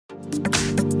Here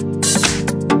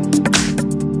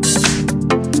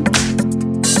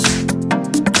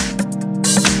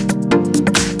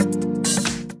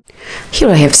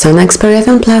I have Sony Xperia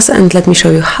 10 Plus, and let me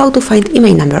show you how to find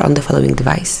IMEI number on the following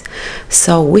device.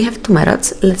 So we have two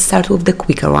methods. Let's start with the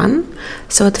quicker one.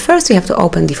 So at first you have to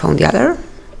open the phone dialer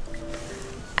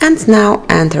and now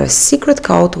enter a secret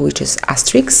code, which is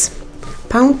 *06#.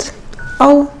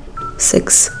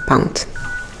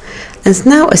 And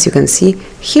now, as you can see,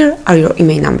 here are your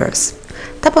IMEI numbers.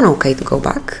 Tap on OK to go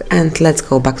back, and let's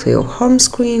go back to your home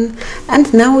screen.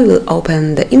 And now we will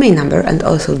open the IMEI number and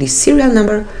also the serial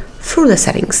number through the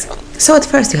settings. So at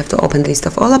first you have to open the list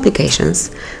of all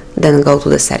applications, then go to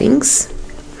the settings.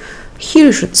 Here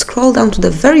you should scroll down to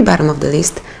the very bottom of the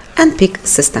list and pick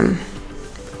System.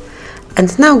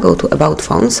 And now go to About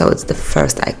Phone, so it's the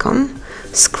first icon.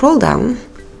 Scroll down,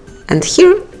 and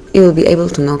here you will be able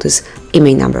to notice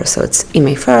IMEI number, so it's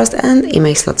IMEI first and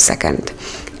IMEI slot second.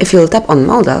 If you will tap on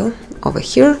Model over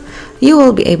here, you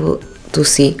will be able to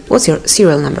see what your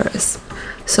serial number is.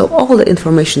 So all the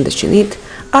information that you need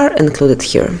are included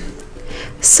here.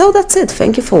 So that's it.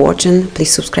 Thank you for watching.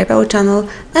 Please subscribe our channel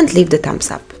and leave the thumbs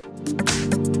up.